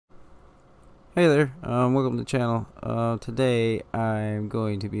Hey there, welcome to the channel. Today I'm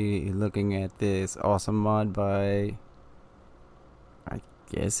going to be looking at this awesome mod by, I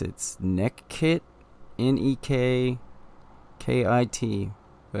guess it's Nekkit, Nekkit,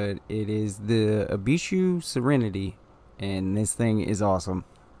 but it is the Ibishu Serenity, and this thing is awesome.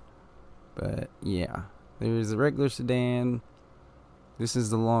 But yeah, there's a regular sedan, this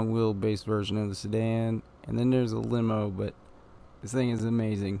is the long wheelbase version of the sedan, and then there's a limo, but this thing is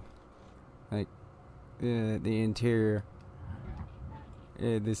amazing. Like, the interior,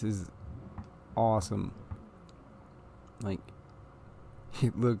 this is awesome. Like,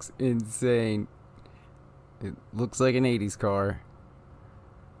 it looks insane. It looks like an 80s car.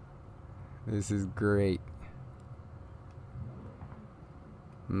 This is great.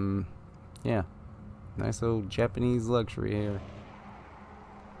 Yeah, nice old Japanese luxury here.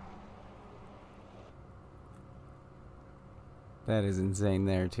 That is insane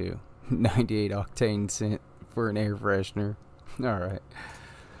there too. 98 octane scent for an air freshener. Alright.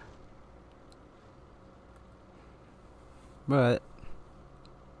 But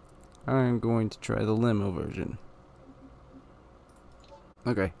I'm going to try the limo version.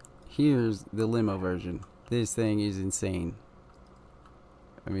 Okay, here's the limo version. This thing is insane.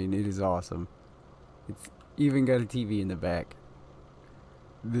 I mean, it is awesome. It's even got a TV in the back.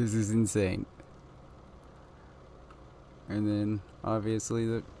 This is insane. And then obviously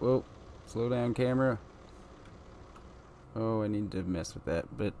whoa, slow down camera. Oh, I need to mess with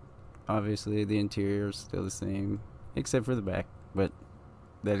that, but obviously the interior is still the same except for the back, but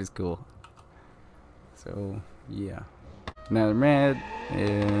that is cool. So yeah, now they're mad,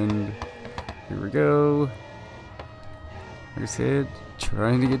 and here we go. Like I said,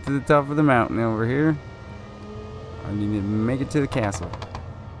 trying to get to the top of the mountain over here. I need to make it to the castle.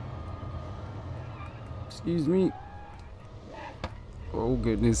 Excuse me. Oh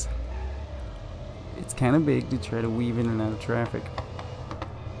goodness. It's kind of big to try to weave in and out of traffic.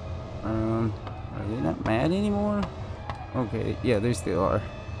 Are they not mad anymore? Okay, yeah, they still are.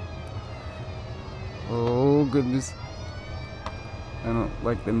 Oh goodness. I don't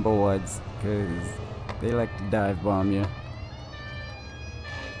like them boys, because they like to dive bomb you.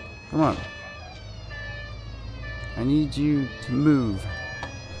 Come on. I need you to move.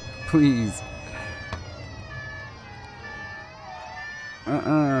 Please.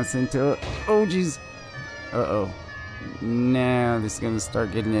 Scintilla. Oh, jeez. Uh-oh. Now this is going to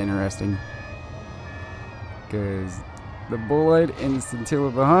start getting interesting. Because the bolide and the scintilla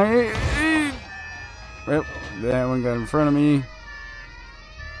behind it. Well, that one got in front of me.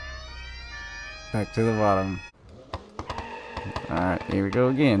 Back to the bottom. Alright, here we go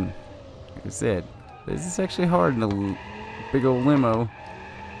again. Like I said, this is actually hard in a big old limo.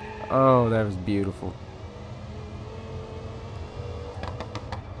 Oh, that was beautiful.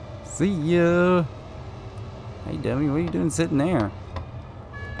 See ya. Hey dummy, what are you doing sitting there?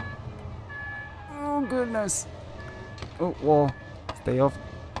 Oh goodness. Oh, wall. Stay off.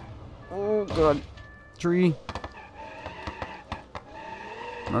 Oh god. Tree.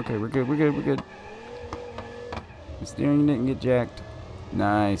 Okay, we're good, we're good, we're good. The steering didn't get jacked.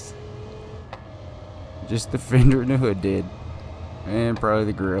 Nice. Just the fender and the hood did. And probably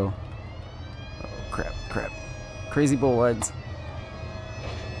the grill. Oh crap, crap. Crazy bolides.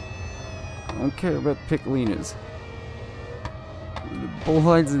 I don't care about piccolinas. The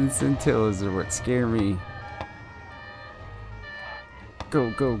bolides and scintillas are what scare me.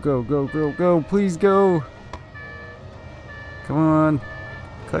 Go, go, go, go, go, go. Please go. Come on.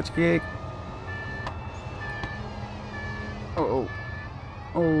 Clutch kick. Oh, oh.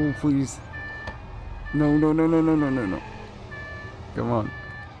 Oh, please. No, no, no, no, no, no, no, no. Come on.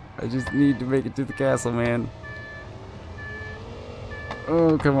 I just need to make it to the castle, man.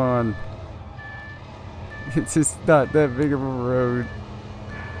 Oh, come on. It's just not that big of a road.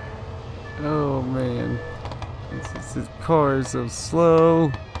 Oh man. This car is so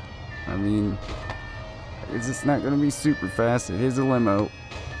slow. I mean, it's just not going to be super fast. It is a limo.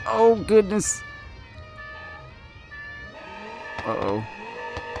 Oh goodness. Uh-oh.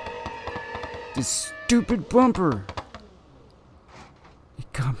 This stupid bumper.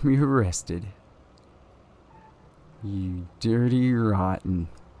 It got me arrested. You dirty rotten.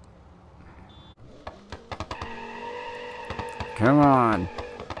 Come on.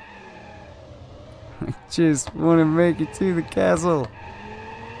 I just want to make it to the castle.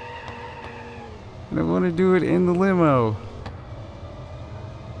 And I want to do it in the limo.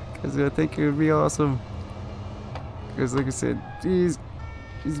 Because I think it would be awesome. Because like I said, he's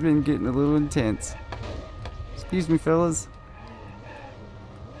been getting a little intense. Excuse me, fellas.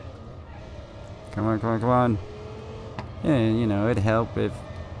 Come on, come on, come on. Yeah, you know, it'd help if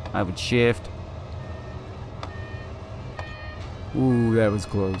I would shift. Ooh, that was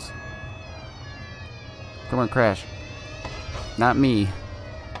close. Come on, crash. Not me.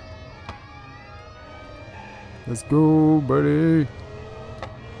 Let's go, buddy.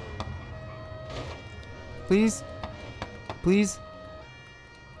 Please? Please?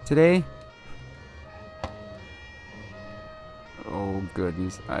 Today? Oh,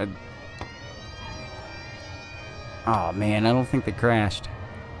 goodness. Oh, man, I don't think they crashed.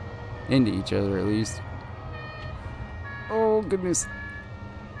 Into each other, at least. Oh, goodness.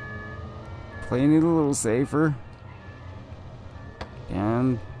 Playing it a little safer.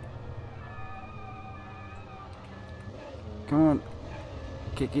 Down. Come on.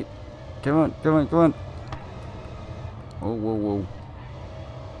 Kick it. Come on, come on, come on. Oh, whoa, whoa.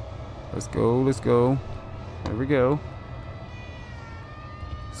 Let's go, let's go. There we go.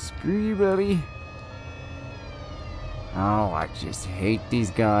 Screw you, buddy. Oh, I just hate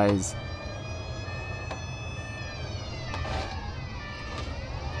these guys.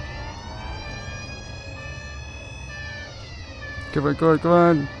 Come on, come on, come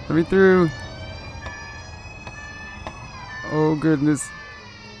on. Let me through. Oh, goodness.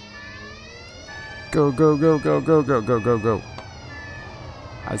 Go, go, go, go, go, go, go, go, go.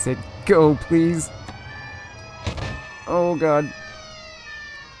 I said go, please. Oh, God.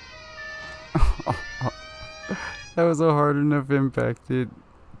 That was a hard enough impact. It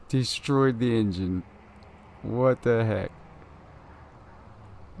destroyed the engine. What the heck?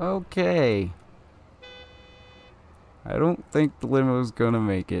 Okay. I don't think the limo's gonna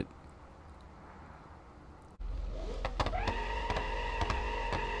make it.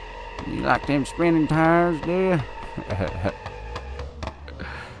 You like them spinning tires, do you?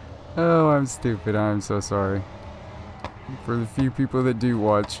 Oh, I'm stupid. I'm so sorry. For the few people that do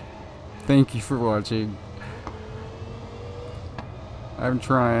watch, thank you for watching. I'm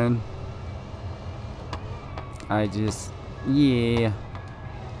trying. Yeah.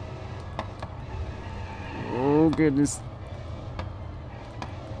 Oh, goodness.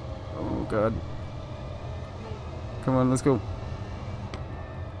 Oh, God. Come on, let's go.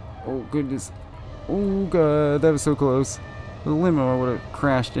 Oh, goodness. Oh, God, that was so close. The limo would have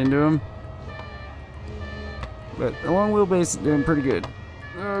crashed into him. But the long wheelbase is doing pretty good.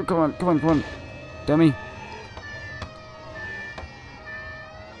 Oh, come on, come on, come on. Dummy.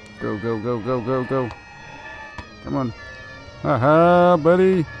 Go, go, go, go, go, go. Come on. Haha,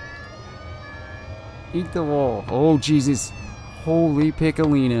 buddy. Eat the wall. Oh, Jesus. Holy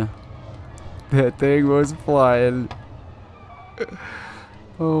Piccolina. That thing was flying.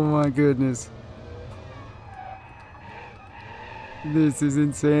 Oh, my goodness. This is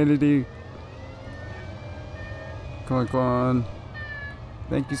insanity. Come on, come on.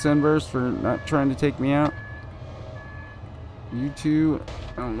 Thank you, Sunburst, for not trying to take me out. You two,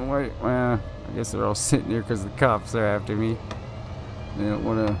 I don't know why. Well, I guess they're all sitting there because the cops are after me. They don't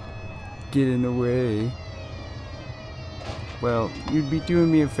want to get in the way. Well, you'd be doing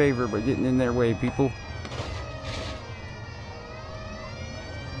me a favor by getting in their way, people.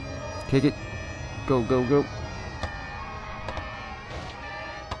 Kick it. Go, go, go.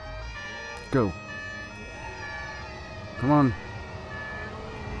 Go. Come on.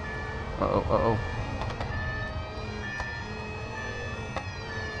 Uh-oh, uh-oh.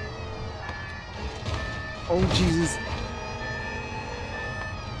 Oh, Jesus.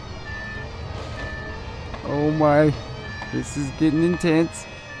 Oh, my. This is getting intense.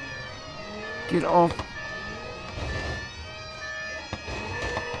 Get off.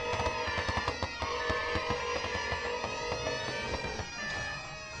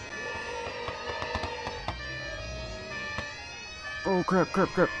 Oh, crap, crap,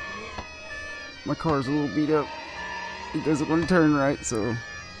 crap. My car's a little beat up. It doesn't want to turn right, so...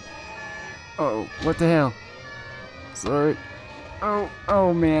 Uh-oh, what the hell? Sorry.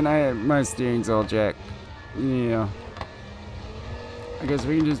 Oh man, my steering's all jacked. Yeah. I guess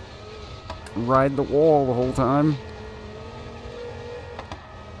we can just ride the wall the whole time.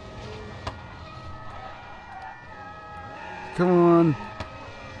 Come on.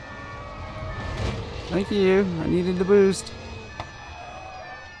 Thank you. I needed the boost.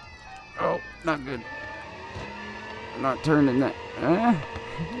 Oh, not good. I'm not turning that.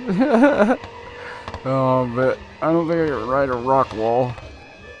 Oh, but I don't think I can ride a rock wall.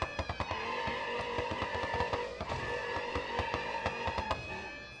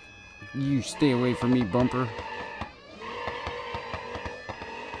 You stay away from me, bumper.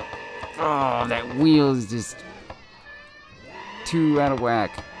 Oh, that wheel is just too out of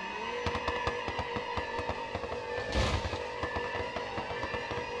whack.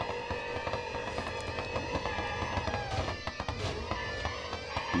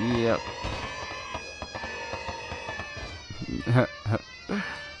 Yep.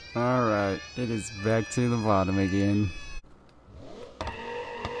 Alright, it is back to the bottom again.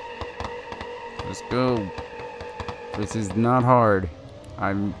 Let's go. This is not hard.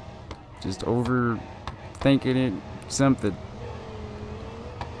 I'm just overthinking it. Something.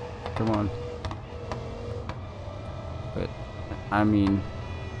 Come on. But, I mean...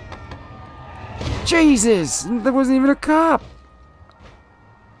 Jesus! There wasn't even a cop!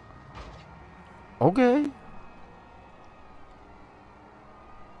 Okay.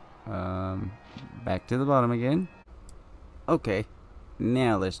 Back to the bottom again. Okay.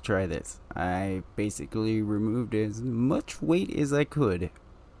 Now let's try this. I basically removed as much weight as I could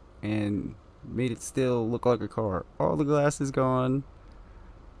and made it still look like a car. All the glass is gone.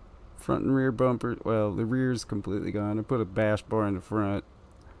 Front and rear bumper, well, the rear's completely gone. I put a bash bar in the front.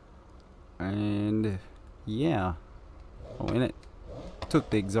 And yeah. Oh, and it took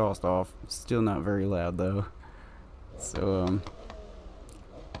the exhaust off. Still not very loud though. So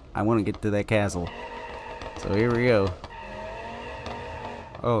I want to get to that castle. So here we go.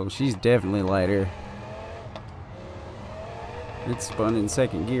 Oh, she's definitely lighter. It spun in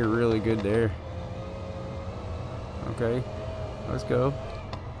second gear really good there. Okay, let's go.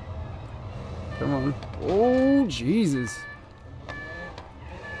 Come on. Oh, Jesus.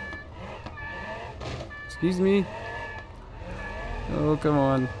 Excuse me. Oh, come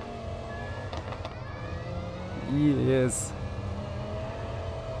on. Yes.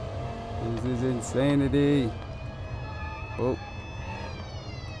 This is insanity. Oh.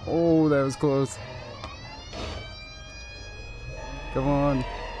 Oh, that was close. Come on.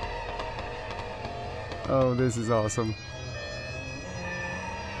 Oh, this is awesome.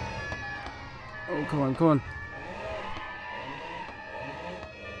 Oh, come on, come on.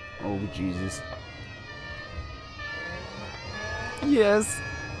 Oh, Jesus. Yes!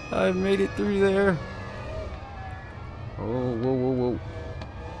 I made it through there. Oh, whoa, whoa, whoa.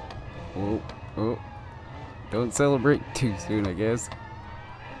 Whoa, oh. Don't celebrate too soon, I guess.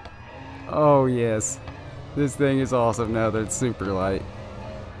 Oh, yes. This thing is awesome now that it's super light.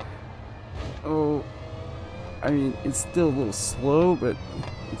 Oh, I mean, it's still a little slow, but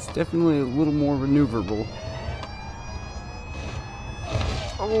it's definitely a little more maneuverable.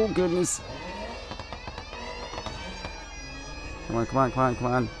 Oh, goodness. Come on, come on, come on, come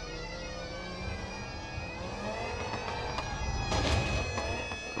on.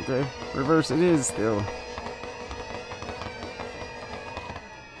 Okay, reverse it is still.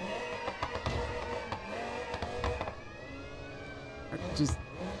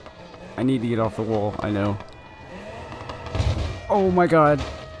 I need to get off the wall, I know. Oh my god.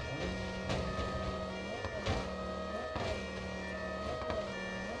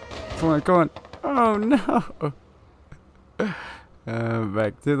 Come on, come on. Oh no.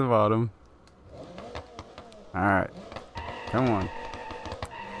 Back to the bottom. Alright. Come on.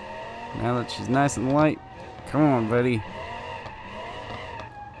 Now that she's nice and light. Come on, buddy.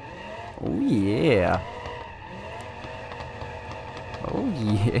 Oh yeah. Oh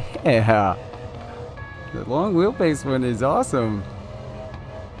yeah. The long wheelbase one is awesome.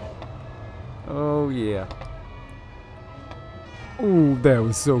 Oh yeah. Oh, that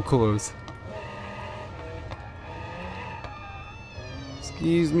was so close.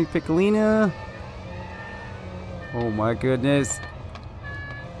 Excuse me, Piccolina. Oh my goodness.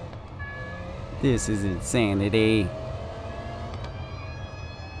 This is insanity.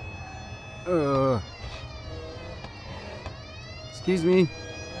 Excuse me.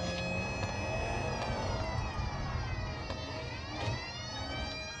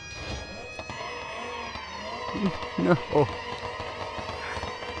 No.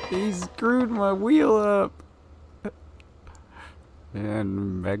 He screwed my wheel up.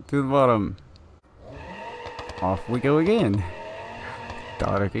 And back to the bottom. Off we go again.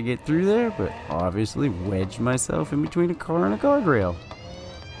 Thought I could get through there, but obviously wedged myself in between a car and a guardrail.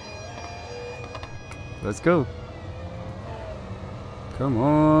 Let's go. Come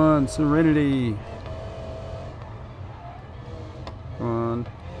on, Serenity. Come on.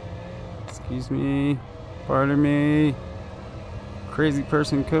 Excuse me. Pardon me. Crazy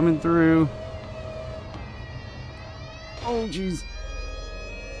person coming through. Oh, jeez.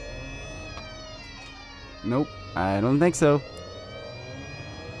 Nope, I don't think so.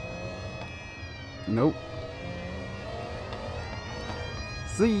 Nope.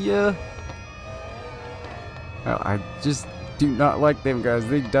 See ya. Well, I just do not like them guys.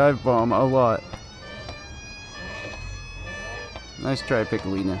 They dive bomb a lot. Nice try,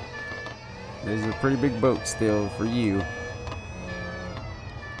 Piccolina. There's a pretty big boat still for you.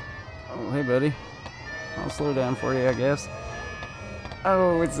 Oh, hey, buddy. I'll slow down for you, I guess.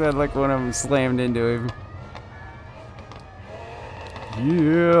 Oh, it sounded like one of them slammed into him.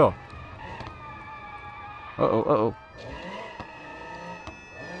 Yeah. Uh-oh, uh-oh.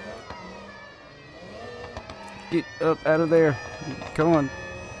 Get up out of there. Come on.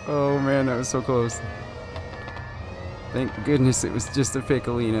 Oh man, that was so close. Thank goodness it was just a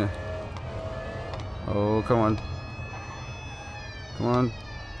Piccolina. Oh, come on. Come on.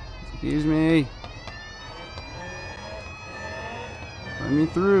 Excuse me. Let me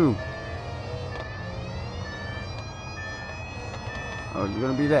through. Oh, you're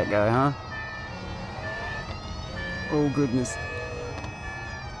gonna be that guy, huh? Oh, goodness.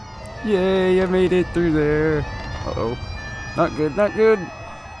 Yay, I made it through there. Uh-oh. Not good, not good.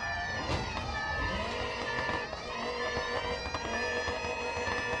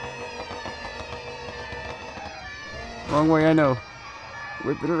 Wrong way, I know.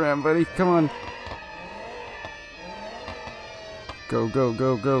 Whip it around, buddy. Come on. Go, go,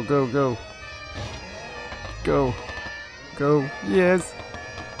 go, go, go, go. Go. Go. Yes.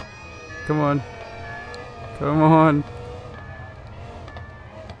 Come on. Come on.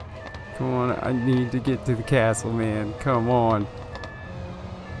 Come on. I need to get to the castle, man. Come on.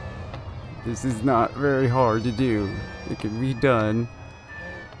 This is not very hard to do. It can be done.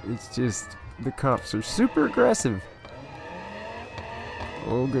 It's just the cops are super aggressive.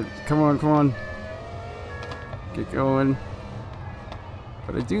 Oh, good. Come on, come on. Get going.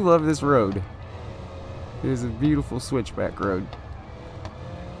 But I do love this road. It is a beautiful switchback road.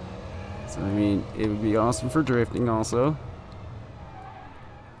 So, I mean, it would be awesome for drifting also.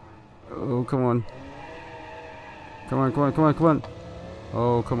 Oh, come on. Come on, come on, come on, come on.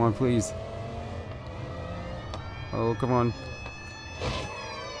 Oh, come on, please. Oh, come on.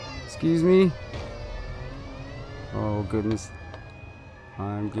 Excuse me. Oh, goodness.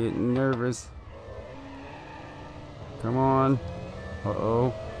 I'm getting nervous. Come on.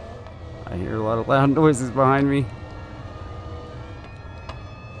 Uh-oh. I hear a lot of loud noises behind me.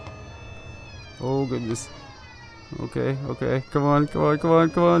 Oh, goodness. Okay, okay. Come on, come on, come on,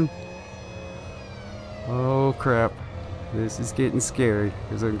 come on. Oh, crap. This is getting scary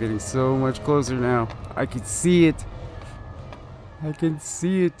because I'm getting so much closer now. I can see it. I can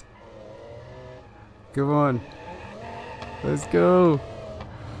see it. Come on. Let's go.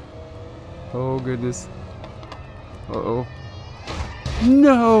 Oh, goodness. Uh-oh.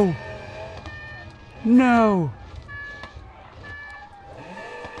 No! No!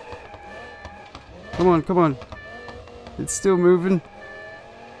 Come on, come on. It's still moving.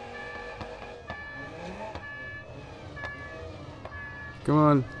 Come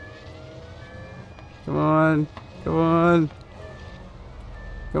on. Come on. Come on.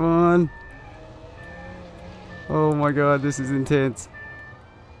 Come on. Oh my god, this is intense.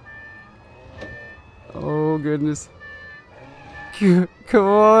 Oh goodness. Come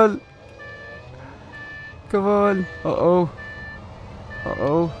on. Come on. Uh-oh.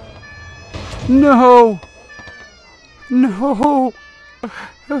 Uh-oh. No! No!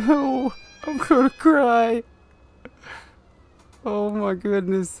 Oh, I'm gonna cry. Oh my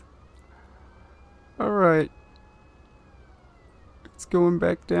goodness. Alright. It's going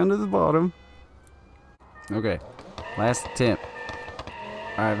back down to the bottom. Okay. Last attempt.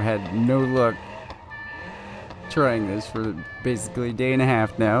 I've had no luck trying this for basically a day and a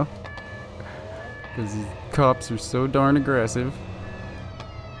half now. Because these cops are so darn aggressive.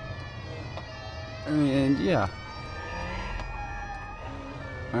 And yeah.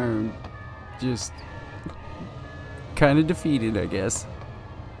 I'm just kind of defeated, I guess.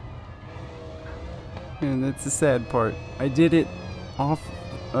 And that's the sad part. I did it off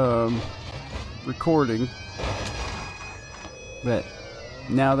recording. But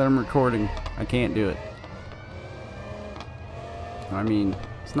now that I'm recording, I can't do it. I mean,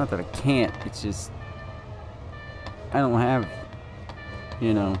 it's not that I can't, it's just I don't have,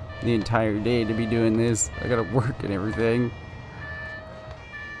 you know, the entire day to be doing this. I gotta work and everything.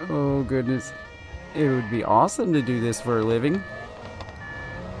 Oh goodness. It would be awesome to do this for a living.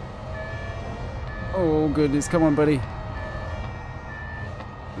 Oh goodness, come on buddy.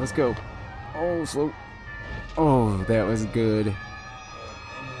 Let's go. Oh, slow. Oh, that was good.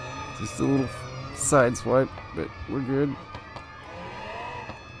 Just a little side swipe, but we're good.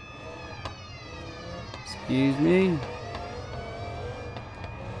 Excuse me.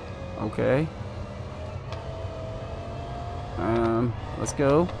 Okay. Let's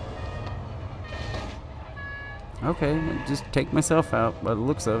go. Okay, I'll just take myself out by the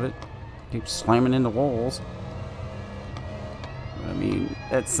looks of it. Keep slamming into walls. I mean,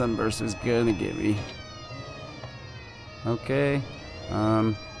 that sunburst is gonna get me. Okay.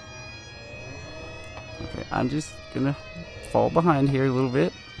 Okay, I'm just gonna fall behind here a little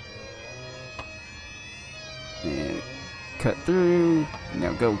bit. And Cut through.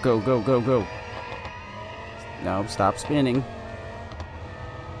 Now go, go, go, go, go. No, stop spinning.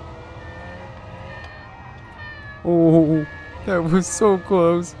 Oh, that was so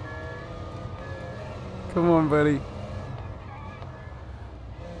close. Come on, buddy.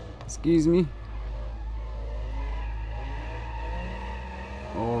 Excuse me.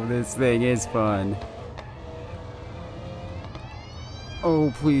 Oh, this thing is fun.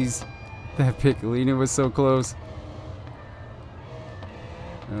 Oh, please. That Piccolino was so close.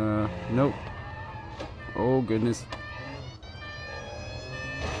 Nope. Oh, goodness.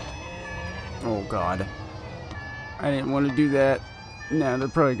 Oh, God. I didn't want to do that. Now they're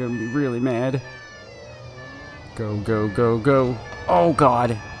probably going to be really mad. Go, go, go, go. Oh,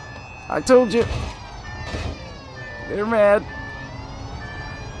 God. I told you. They're mad.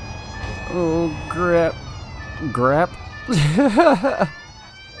 Oh, crap. Grap?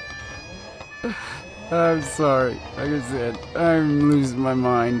 I'm sorry. Like I said, I'm losing my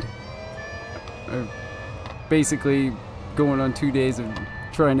mind. I'm basically going on 2 days of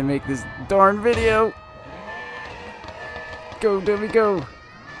trying to make this darn video. Go, Debbie, go.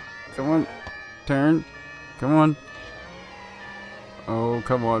 Come on. Turn. Come on. Oh,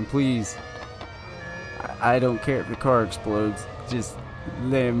 come on, please. I don't care if the car explodes. Just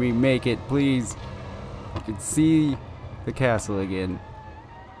let me make it, please. I can see the castle again.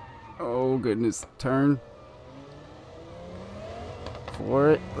 Oh, goodness. Turn.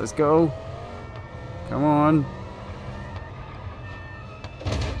 For it. Let's go. Come on.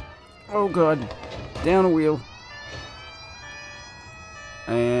 Oh, God. Down a wheel.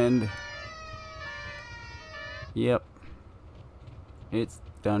 And... yep. It's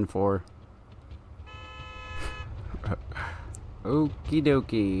done for. Okie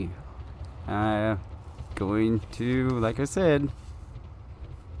dokie. Going to, like I said,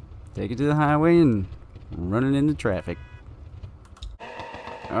 take it to the highway and run it into traffic.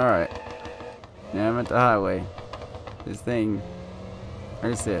 Alright. Now I'm at the highway. This thing,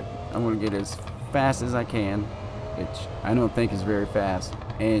 like I said, I'm going to get as fast as I can, which I don't think is very fast,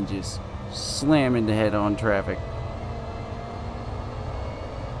 and just slam into head-on traffic.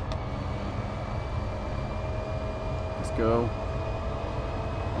 Let's go.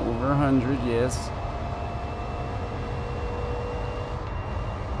 Over 100, yes.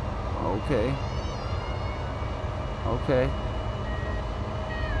 Okay. Okay.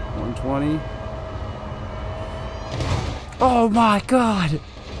 120. Oh my God!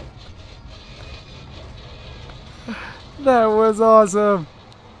 That was awesome!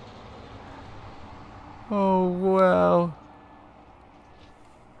 Oh wow.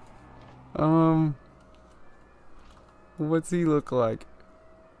 What's he look like?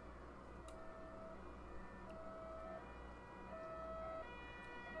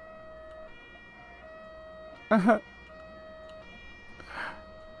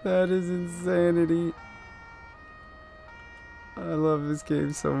 That is insanity. I love this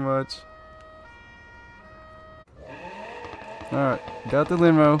game so much. Alright, got the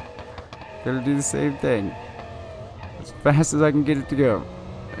limo. Gotta do the same thing. As fast as I can get it to go.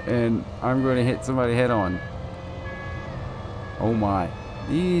 And I'm going to hit somebody head on. Oh my.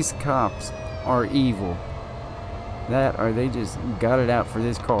 These cops are evil. That or they just got it out for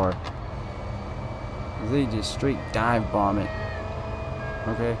this car. They just straight dive bomb it.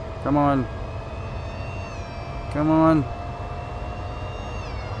 Okay, come on. Come on.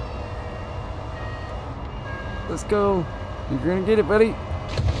 Let's go. You're gonna get it, buddy.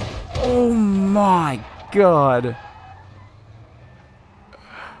 Oh my God.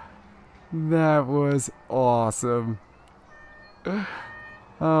 That was awesome.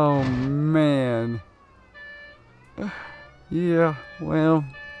 Oh man. Yeah, well,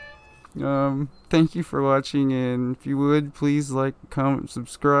 thank you for watching, and if you would, please like, comment,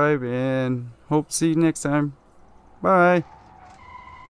 subscribe, and hope to see you next time. Bye.